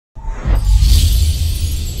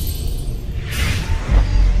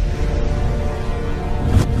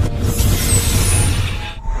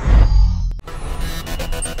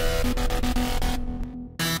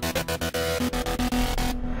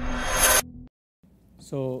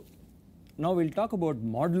So now we will talk about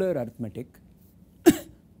modular arithmetic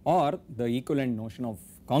or the equivalent notion of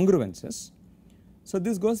congruences. So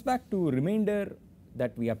this goes back to remainder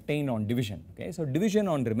that we obtain on division. Okay. So division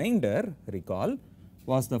on remainder, recall,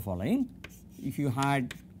 was the following. If you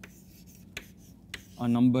had a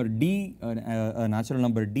number d, a natural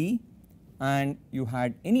number d, and you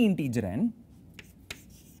had any integer n,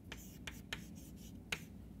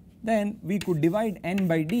 then we could divide n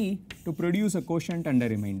by d to produce a quotient and a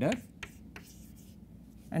remainder,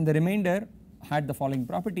 and the remainder had the following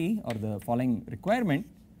property or the following requirement,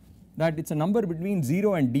 that it is a number between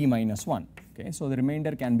 0 and d minus 1. Okay. So the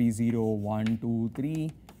remainder can be 0, 1, 2,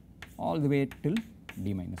 3 all the way till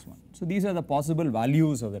d minus 1. So these are the possible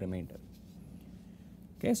values of the remainder.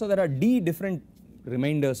 Okay. So there are d different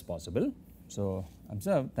remainders possible. So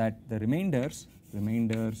observe that the remainders,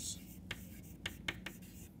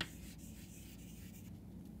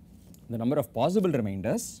 the number of possible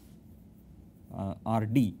remainders are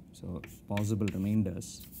d. So possible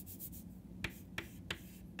remainders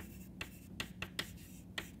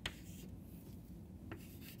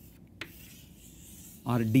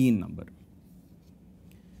are d in number.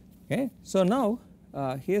 Okay. So now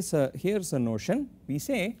here's a notion. We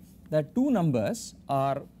say that two numbers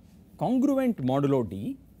are congruent modulo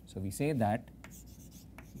d. So we say that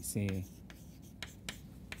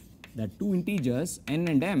two integers n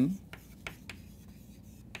and m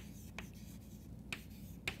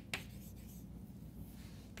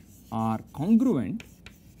are congruent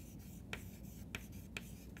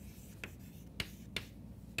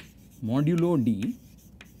modulo d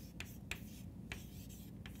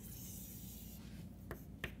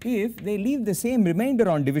if they leave the same remainder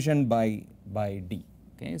on division by d.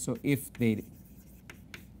 Okay. So if they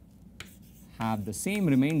have the same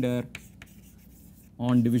remainder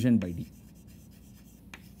on division by d.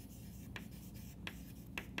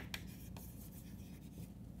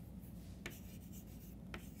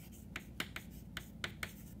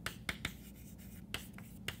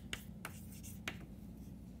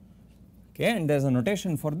 Okay, and there is a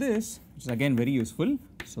notation for this which is again very useful.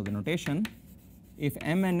 So the notation, if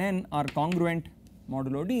m and n are congruent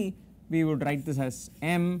modulo d, we would write this as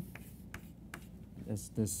m,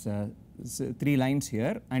 this 3 lines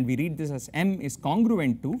here, and we read this as m is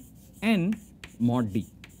congruent to n mod d.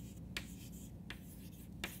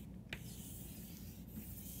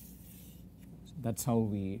 So that is how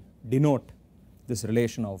we denote this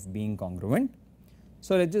relation of being congruent.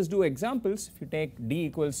 So let us just do examples. If you take d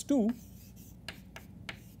equals 2,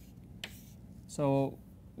 so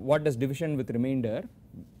what does division with remainder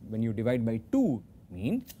when you divide by 2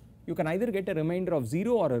 mean? You can either get a remainder of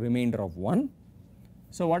 0 or a remainder of 1.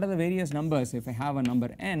 So what are the various numbers? If I have a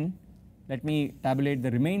number n, let me tabulate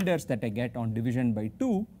the remainders that I get on division by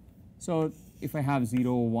 2. So if I have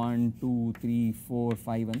 0, 1, 2, 3, 4,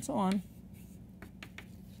 5 and so on,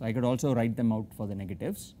 so I could also write them out for the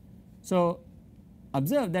negatives. So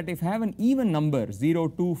observe that if I have an even number 0,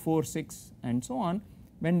 2, 4, 6 and so on,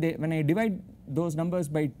 when I divide those numbers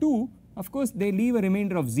by 2, of course they leave a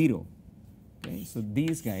remainder of 0. Okay. So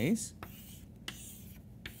these guys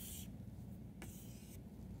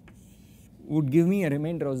would give me a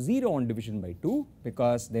remainder of 0 on division by 2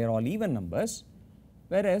 because they are all even numbers,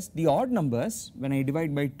 whereas the odd numbers when I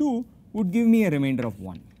divide by 2 would give me a remainder of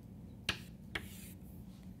 1.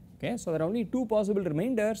 Okay. So there are only 2 possible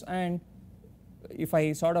remainders, and if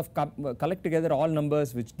I sort of collect together all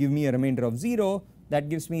numbers which give me a remainder of 0, that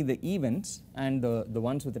gives me the evens, and the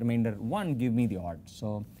ones with remainder 1 give me the odds.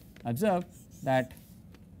 So observe that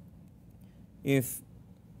if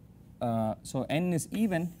so n is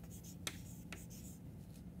even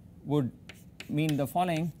would mean the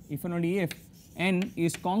following, if and only if n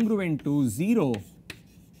is congruent to 0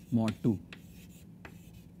 mod 2,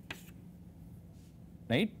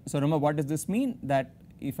 right. So remember, what does this mean? That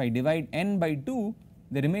if I divide n by 2,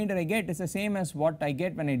 the remainder I get is the same as what I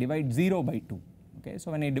get when I divide 0 by 2. Okay.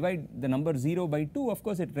 So when I divide the number 0 by 2, of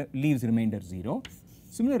course it leaves remainder 0.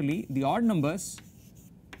 Similarly, the odd numbers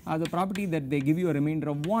have the property that they give you a remainder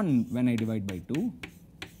of 1 when I divide by 2.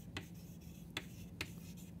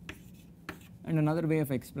 And another way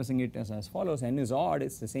of expressing it is as follows: n is odd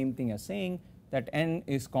is the same thing as saying that n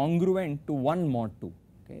is congruent to 1 mod 2.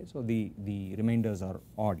 Okay. So the remainders are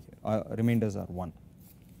odd here, remainders are 1.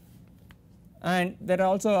 And there are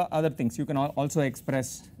also other things. You can also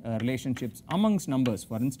express relationships amongst numbers.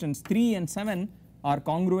 For instance, 3 and 7 are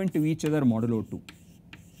congruent to each other modulo 2.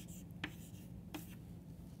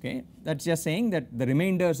 Okay. That is just saying that the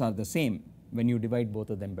remainders are the same when you divide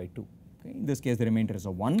both of them by 2. Okay. In this case the remainder is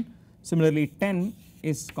a 1. Similarly, 10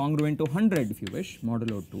 is congruent to 100 if you wish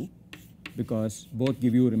modulo 2. because both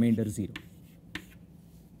give you remainder 0.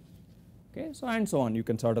 Okay, so and so on. You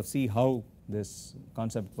can sort of see how this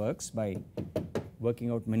concept works by working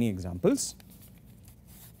out many examples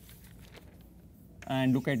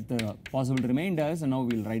and look at the possible remainders, and now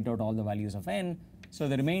we will write out all the values of n. So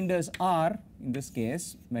the remainders are, in this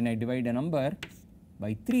case, when I divide a number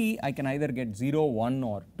by 3, I can either get 0, 1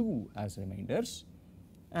 or 2 as remainders.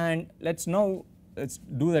 And let's do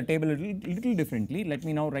the table a little differently. Let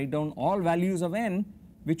me now write down all values of n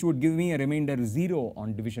which would give me a remainder 0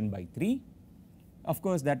 on division by 3. Of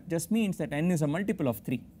course, that just means that n is a multiple of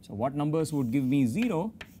 3. So what numbers would give me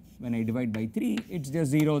 0 when I divide by 3? It's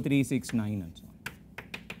just 0, 3, 6, 9 and so on.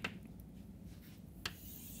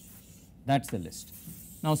 That's the list.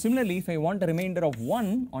 Now similarly, if I want a remainder of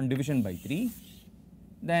 1 on division by 3,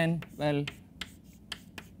 then well,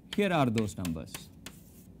 here are those numbers.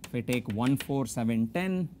 If I take 1, 4, 7,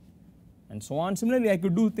 10 and so on. Similarly, I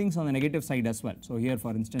could do things on the negative side as well. So here,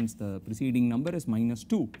 for instance, the preceding number is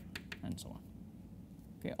 -2 and so on.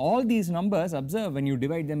 Okay, all these numbers, observe, when you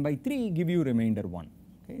divide them by 3, give you remainder 1.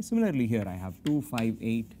 Okay, similarly here I have 2, 5,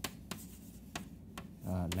 8,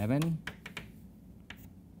 11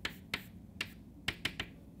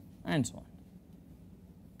 and so on.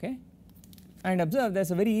 Okay, and observe, there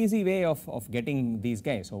is a very easy way of getting these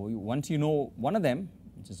guys. So once you know one of them,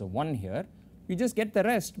 which is a 1 here, you just get the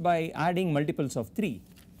rest by adding multiples of 3.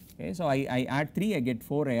 Okay, so I add 3, I get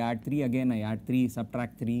 4, I add 3 again, I add 3,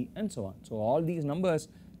 subtract 3 and so on. So all these numbers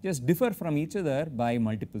just differ from each other by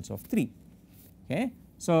multiples of 3. Okay,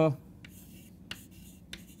 so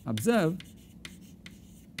observe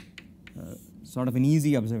sort of an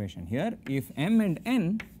easy observation here. If m and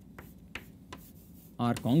n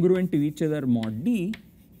are congruent to each other mod d,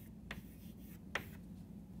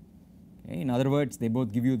 okay, in other words, they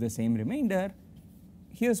both give you the same remainder.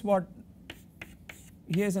 Here's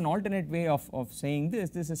an alternate way of saying this.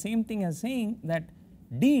 This is the same thing as saying that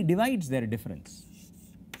d divides their difference.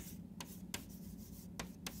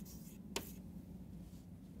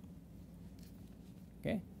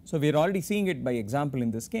 Okay, so we are already seeing it by example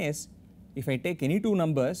in this case. If I take any two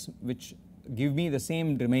numbers which give me the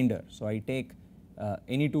same remainder, so I take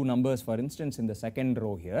any two numbers, for instance, in the second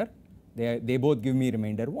row here, they both give me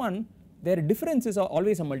remainder 1. Their difference is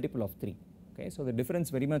always a multiple of 3. Okay, so the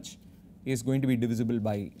difference very much is going to be divisible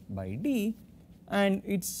by d, and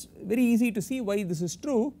it's very easy to see why this is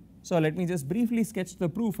true. So let me just briefly sketch the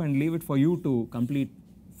proof and leave it for you to complete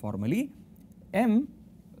formally. M,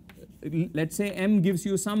 let's say m gives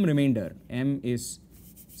you some remainder. M is,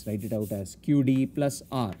 let's write it out as qd plus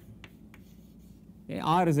r. Okay,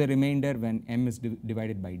 r is a remainder when m is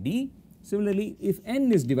divided by d. Similarly, if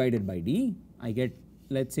n is divided by d, I get,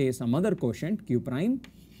 let's say, some other quotient q prime,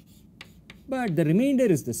 but the remainder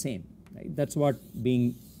is the same. Right? That's what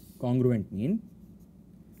being congruent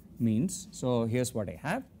means. So here's what I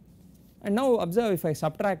have, and now observe, if I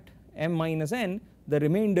subtract m minus n, the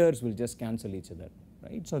remainders will just cancel each other,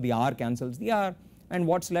 right? So the r cancels the r, and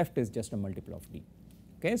what's left is just a multiple of d.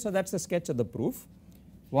 Okay, so that's the sketch of the proof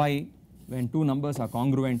why when two numbers are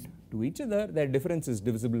congruent to each other, their difference is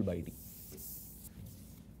divisible by d.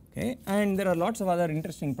 Okay, and there are lots of other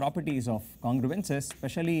interesting properties of congruences,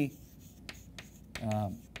 especially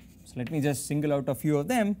so let me just single out a few of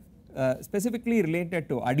them, specifically related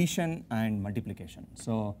to addition and multiplication.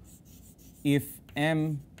 So if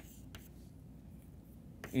m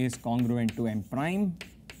is congruent to m prime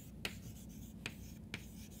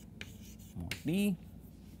mod d,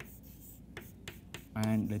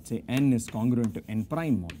 and let's say n is congruent to n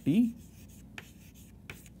prime mod d,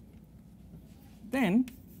 then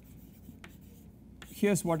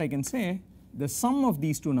here's what I can say: the sum of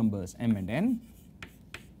these two numbers m and n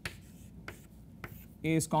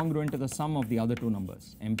is congruent to the sum of the other two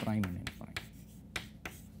numbers m prime and n prime.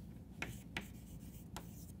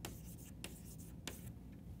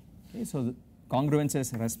 Okay, so the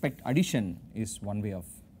congruences respect addition is one way of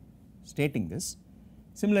stating this.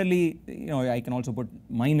 Similarly, I can also put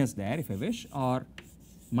minus there if I wish, or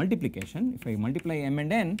multiplication. If I multiply m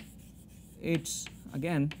and n, it's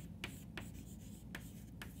again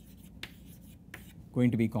going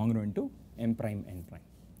to be congruent to m prime n prime.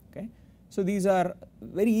 Okay, so these are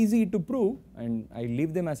very easy to prove, and I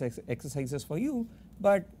leave them as exercises for you,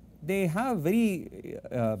 but they have very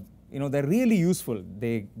they're really useful.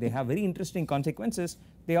 They have very interesting consequences.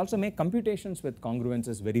 They also make computations with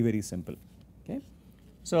congruences very, very simple. Okay,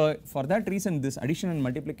 so for that reason, this addition and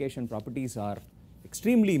multiplication properties are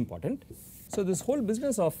extremely important. So this whole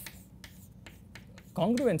business of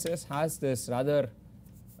congruences has this rather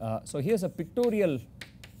so here's a pictorial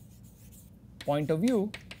point of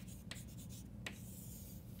view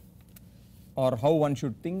or how one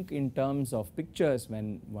should think in terms of pictures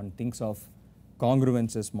when one thinks of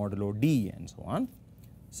congruences modulo D and so on.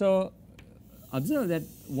 So observe that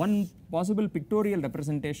one possible pictorial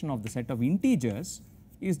representation of the set of integers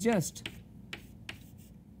is just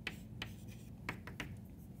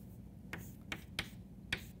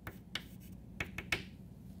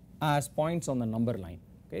as points on the number line.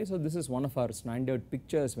 Okay, so this is one of our standard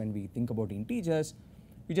pictures when we think about integers.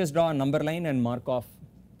 You just draw a number line and mark off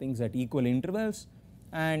things at equal intervals,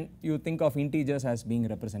 and you think of integers as being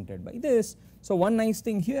represented by this. So one nice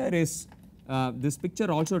thing here is this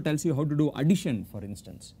picture also tells you how to do addition, for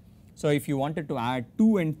instance. So if you wanted to add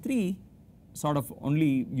 2 and 3 sort of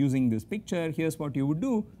only using this picture, here's what you would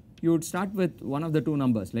do. You would start with one of the two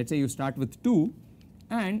numbers. Let's say you start with 2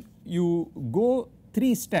 and you go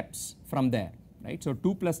 3 steps from there, right. So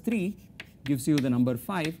 2 plus 3 gives you the number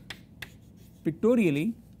 5.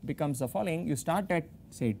 Pictorially becomes the following: you start at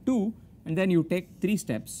say 2 and then you take 3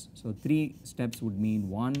 steps. So 3 steps would mean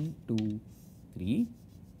 1, 2, 3,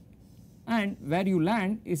 and where you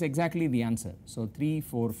land is exactly the answer. So 3,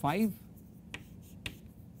 4, 5.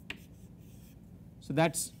 So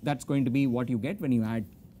that's going to be what you get when you add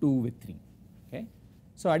 2 with 3. Okay.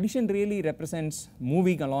 So addition really represents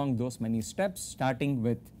moving along those many steps, starting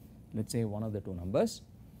with, let's say, one of the two numbers.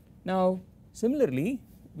 Now similarly,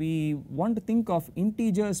 we want to think of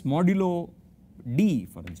integers modulo D,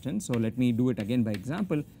 for instance. So let me do it again by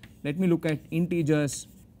example. Let me look at integers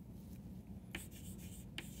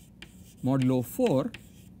modulo 4.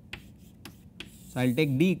 So I will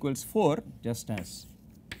take D equals 4 just as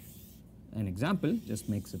an example, just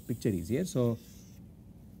makes the picture easier. So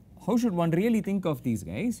how should one really think of these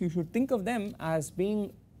guys? You should think of them as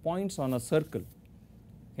being points on a circle.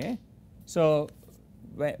 Okay. So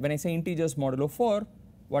when I say integers modulo 4,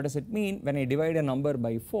 what does it mean? When I divide a number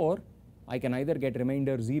by 4, I can either get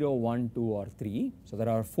remainder 0, 1, 2 or 3. So there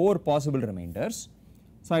are 4 possible remainders.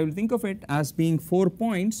 So I will think of it as being 4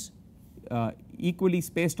 points equally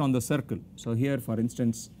spaced on the circle. So here, for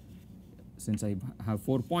instance, since I have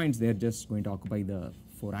 4 points, they are just going to occupy the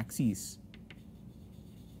 4 axes.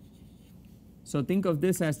 So think of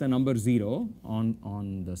this as the number 0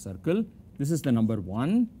 on the circle. This is the number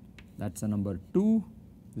 1, that's the number 2,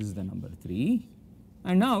 this is the number 3.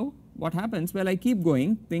 And now what happens? Well, I keep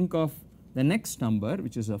going, think of the next number,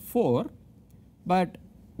 which is a 4, but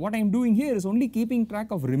what I am doing here is only keeping track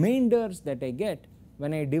of remainders that I get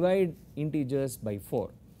when I divide integers by 4.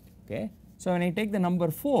 Okay. So when I take the number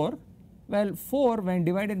 4, well, 4 when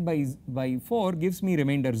divided by 4 gives me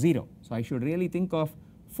remainder 0. So I should really think of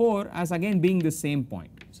 4 as again being the same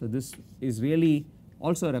point. So this is really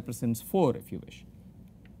also represents 4 if you wish.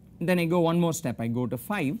 Then I go one more step, I go to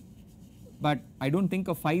 5, but I do not think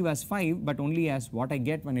of 5 as 5 but only as what I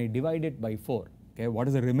get when I divide it by 4. Okay. What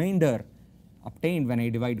is the remainder obtained when I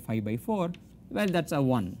divide 5 by 4? Well, that is a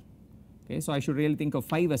 1. Okay. So I should really think of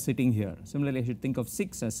 5 as sitting here. Similarly, I should think of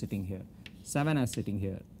 6 as sitting here, 7 as sitting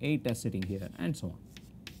here, 8 as sitting here, and so on,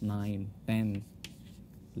 9, 10,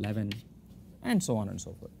 11, and so on and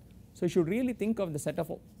so forth. So you should really think of the set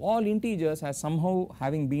of all integers as somehow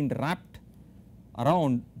having been wrapped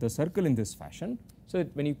around the circle in this fashion. So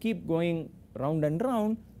when you keep going round and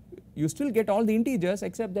round, you still get all the integers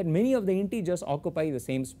except that many of the integers occupy the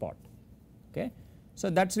same spot. Okay. So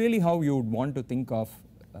that's really how you would want to think of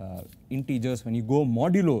integers when you go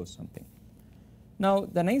modulo something. Now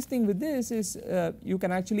the nice thing with this is you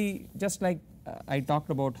can actually, just like I talked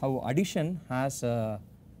about how addition has a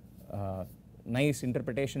nice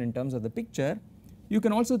interpretation in terms of the picture, you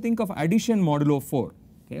can also think of addition modulo 4,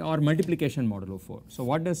 okay, or multiplication modulo 4. So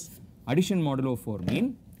what does addition modulo 4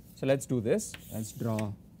 mean? So let us do this, let us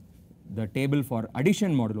draw the table for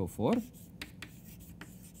addition modulo 4.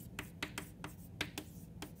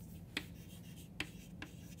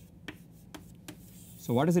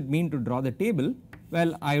 So what does it mean to draw the table?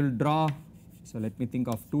 Well, I will draw, so let me think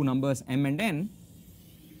of two numbers m and n.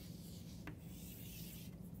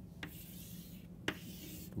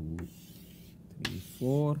 2, 3,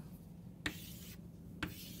 4.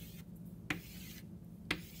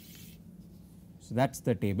 So that's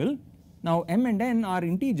the table. Now m and n are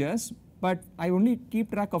integers, but I only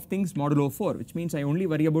keep track of things modulo 4, which means I only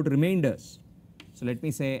worry about remainders. So let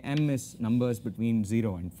me say m is numbers between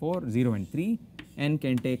 0 and 4, 0 and 3, n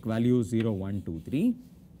can take values 0, 1, 2, 3.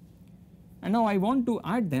 And now I want to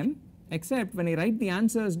add them, except when I write the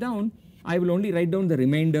answers down, I will only write down the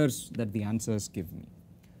remainders that the answers give me.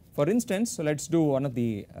 For instance, so let us do one of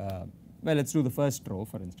the, well, let us do the first row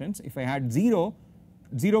for instance. If I had 0,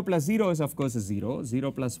 0 plus 0 is of course a 0,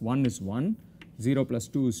 0 plus 1 is 1, 0 plus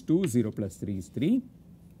 2 is 2, 0 plus 3 is 3.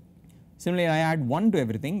 Similarly, I add 1 to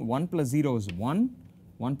everything, 1 plus 0 is 1,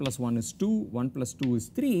 1 plus 1 is 2, 1 plus 2 is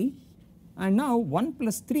 3, and now 1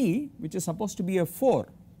 plus 3, which is supposed to be a 4,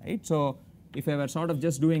 right. So if I were sort of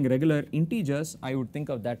just doing regular integers, I would think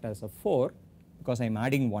of that as a 4 because I am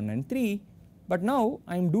adding 1 and 3, but now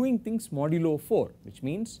I am doing things modulo 4, which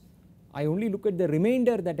means I only look at the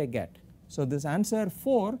remainder that I get. So this answer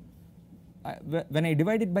 4, when I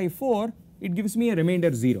divide it by 4, it gives me a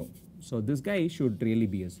remainder 0. So this guy should really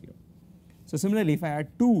be a 0. So similarly, if I add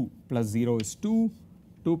 2 plus 0 is 2,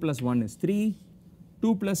 2 plus 1 is 3,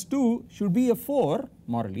 2 plus 2 should be a 4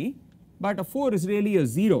 morally, but a 4 is really a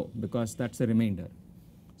 0 because that is a remainder.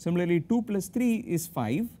 Similarly, 2 plus 3 is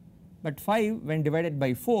 5, but 5 when divided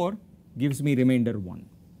by 4 gives me remainder 1.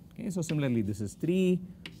 Okay, so similarly this is 3,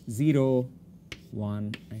 0,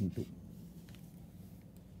 1 and 2.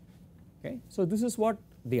 Okay, so this is what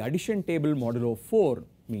the addition table modulo 4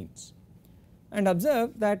 means. And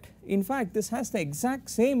observe that in fact this has the exact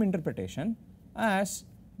same interpretation as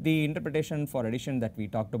the interpretation for addition that we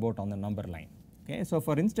talked about on the number line. Okay, so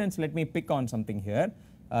for instance, let me pick on something here.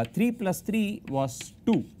 3 plus 3 was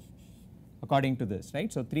 2 according to this, right.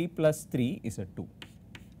 So 3 plus 3 is a 2.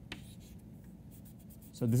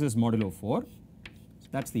 So this is modulo 4. So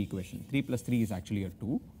that is the equation. 3 plus 3 is actually a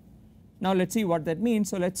 2. Now let us see what that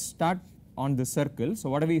means. So let us start on this circle. So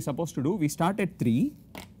what are we supposed to do? We start at 3.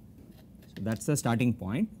 So that is the starting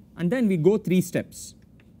point, and then we go 3 steps.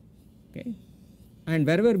 Okay, and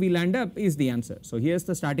wherever we land up is the answer. So here is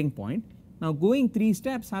the starting point. Now going 3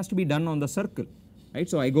 steps has to be done on the circle, right.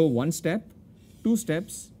 So I go 1 step, 2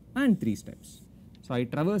 steps and 3 steps. So I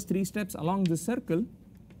traverse 3 steps along this circle,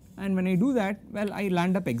 and when I do that, well, I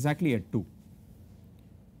land up exactly at 2.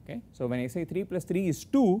 Okay, so when I say 3 plus 3 is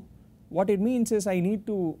 2, what it means is I need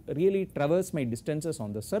to really traverse my distances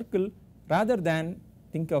on the circle rather than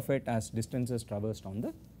think of it as distances traversed on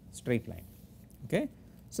the straight line. Okay,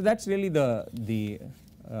 so that is really the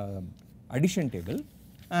addition table.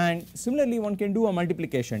 And similarly, one can do a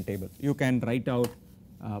multiplication table. You can write out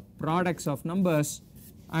products of numbers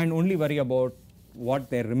and only worry about what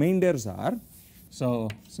their remainders are. So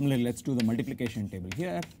similarly, let us do the multiplication table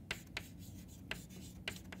here.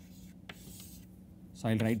 So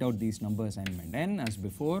I will write out these numbers m and n as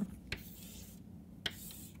before.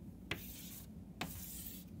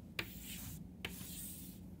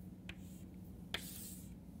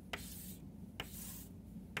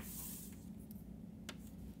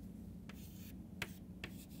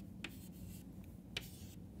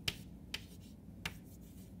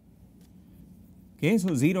 Okay,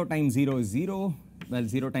 so 0 times 0 is 0, well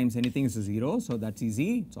 0 times anything is a 0, so that is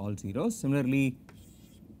easy, it is all zeros. Similarly,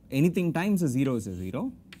 anything times a 0 is a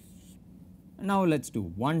 0. Now let us do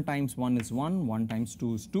 1 times 1 is 1, 1 times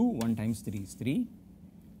 2 is 2, 1 times 3 is 3.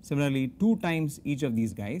 Similarly, 2 times each of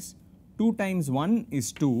these guys, 2 times 1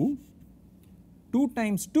 is 2, 2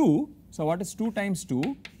 times 2, so what is 2 times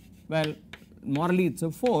 2? Well, morally it is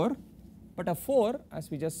a 4, but a 4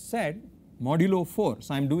 as we just said modulo 4.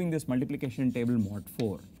 So I am doing this multiplication table mod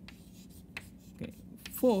 4. Okay,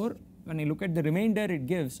 4 when I look at the remainder it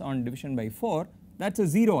gives on division by 4, that is a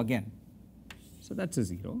 0 again. So that is a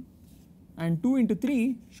 0, and 2 into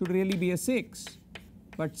 3 should really be a 6,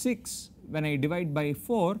 but 6 when I divide by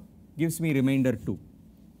 4 gives me remainder 2.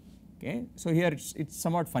 Okay, so here it is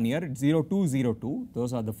somewhat funnier, it is 0 2 0 2,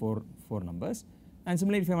 those are the four numbers. And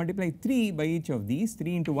similarly, if I multiply 3 by each of these,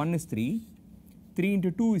 3 into 1 is 3, 3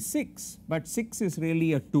 into 2 is 6, but 6 is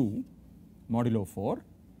really a 2 modulo 4,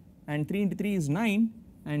 and 3 into 3 is 9,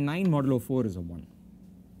 and 9 modulo 4 is a 1.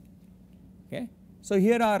 Okay, so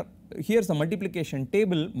here's the multiplication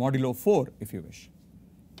table modulo 4 if you wish.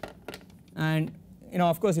 And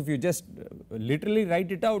of course if you just literally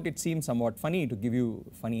write it out, it seems somewhat funny to give you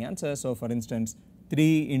funny answers. So for instance,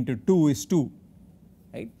 3 into 2 is 2,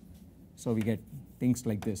 right. So we get things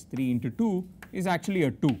like this, 3 into 2 is actually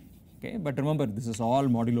a 2. Okay, but remember this is all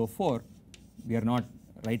modulo 4, we are not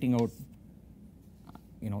writing out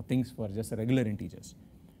things for just regular integers.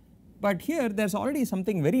 But here there is already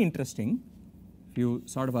something very interesting. If you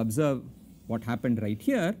sort of observe what happened right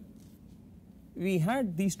here, we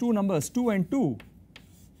had these two numbers 2 and 2,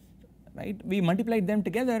 right, we multiplied them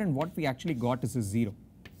together and what we actually got is a 0.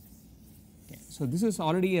 Okay, so this is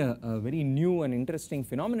already a very new and interesting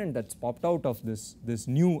phenomenon that has popped out of this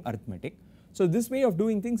new arithmetic. So this way of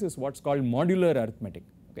doing things is what is called modular arithmetic.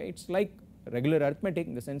 Okay, it is like regular arithmetic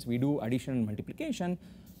in the sense we do addition and multiplication,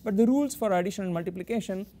 but the rules for addition and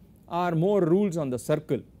multiplication are more rules on the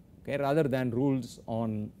circle, okay, rather than rules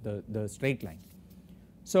on the straight line.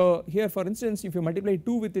 So here for instance, if you multiply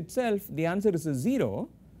 2 with itself, the answer is a 0,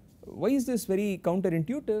 why is this very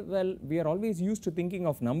counterintuitive? Well, we are always used to thinking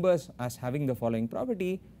of numbers as having the following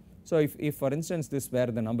property. So if for instance this were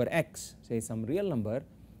the number x, say some real number,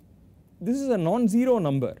 this is a non-zero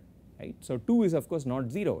number, right. So 2 is of course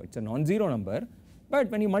not 0, it is a non-zero number, but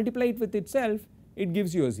when you multiply it with itself it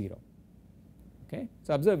gives you a 0, okay.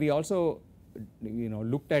 So observe, we also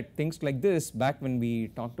looked at things like this back when we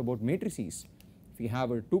talked about matrices. If you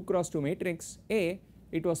have a 2 cross 2 matrix A,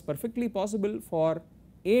 it was perfectly possible for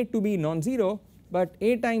A to be non-zero, but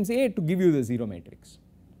A times A to give you the 0 matrix,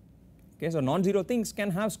 okay. So non-zero things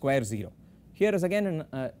can have square 0. Here is again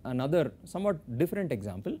another somewhat different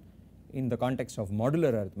example in the context of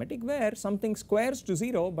modular arithmetic, where something squares to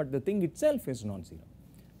 0 but the thing itself is non-zero,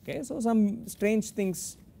 okay. So some strange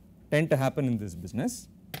things tend to happen in this business.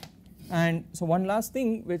 And so one last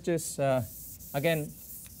thing which is again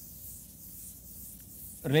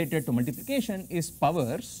related to multiplication is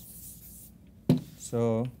powers.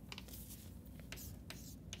 So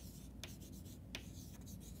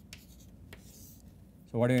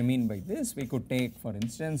what do I mean by this? We could take for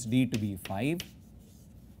instance d to be 5,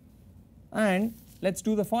 and let us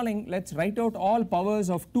do the following, let us write out all powers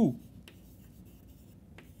of 2.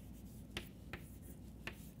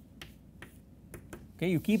 Okay,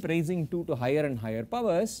 you keep raising 2 to higher and higher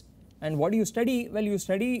powers, and what do you study? Well, you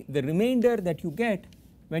study the remainder that you get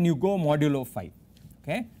when you go modulo 5,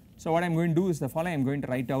 okay. So what I am going to do is the following, I am going to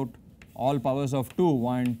write out all powers of 2,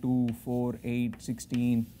 1, 2, 4, 8,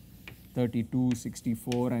 16, 32,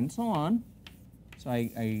 64 and so on. So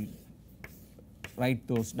I write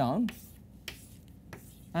those down,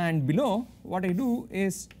 and below what I do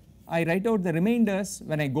is I write out the remainders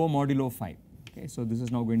when I go modulo 5, okay. So this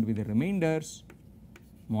is now going to be the remainders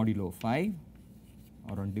modulo 5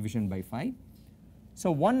 or on division by 5.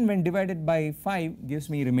 So 1 when divided by 5 gives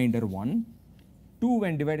me remainder 1, 2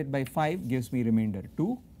 when divided by 5 gives me remainder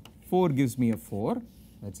 2, 4 gives me a 4,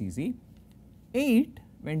 that is easy. 8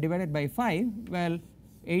 when divided by 5, well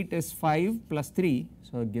 8 is 5 plus 3,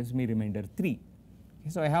 so it gives me remainder 3. Okay,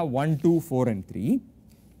 so I have 1, 2, 4 and 3.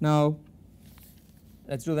 Now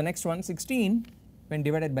let us do the next one. 16 when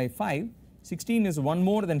divided by 5, 16 is 1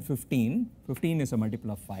 more than 15, 15 is a multiple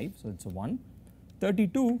of 5, so it is a 1.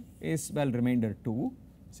 32 is, well, remainder 2,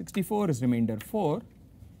 64 is remainder 4,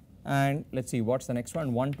 and let us see what is the next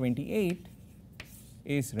one. 128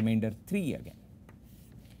 is remainder 3 again,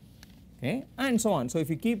 okay, and so on. So if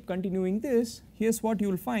you keep continuing this, here is what you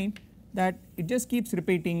will find, that it just keeps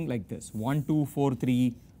repeating like this, 1 2 4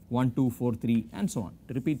 3, 1 2 4 3 and so on,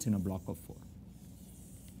 it repeats in a block of 4.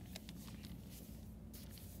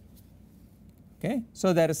 Okay,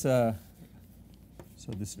 so there is a,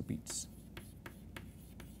 so this repeats.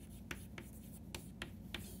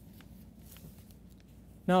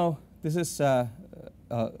 Now this is a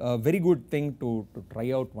very good thing to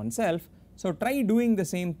try out oneself. So try doing the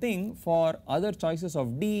same thing for other choices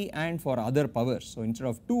of d and for other powers. So instead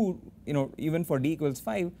of 2, even for d equals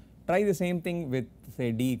 5, try the same thing with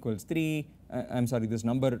say d equals 3, I am sorry, this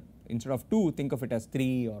number instead of 2 think of it as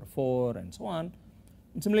 3 or 4 and so on.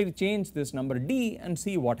 And similarly change this number d and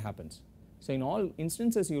see what happens. So in all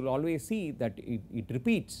instances you will always see that it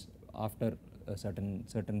repeats after a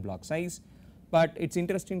certain block size, but it is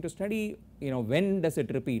interesting to study when does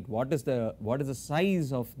it repeat, what is the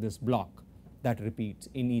size of this block that repeats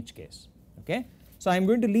in each case, okay. So I am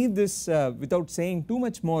going to leave this without saying too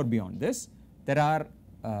much more beyond this. There are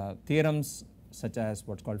theorems such as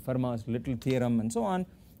what is called Fermat's little theorem and so on,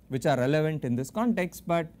 which are relevant in this context,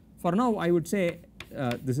 but for now I would say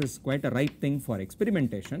this is quite a right thing for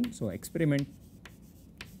experimentation. So experiment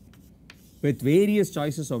with various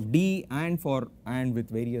choices of d and with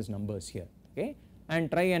various numbers here, okay, and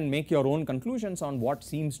try and make your own conclusions on what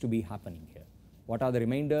seems to be happening here. What are the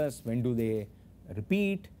remainders, when do they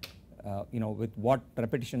repeat, with what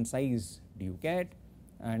repetition size do you get,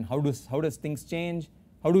 and how does things change,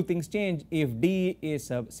 how do things change if d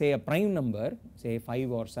is say a prime number, say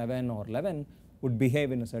 5 or 7 or 11 would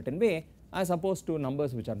behave in a certain way as opposed to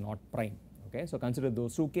numbers which are not prime, okay. So consider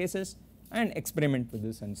those two cases and experiment with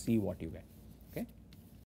this and see what you get.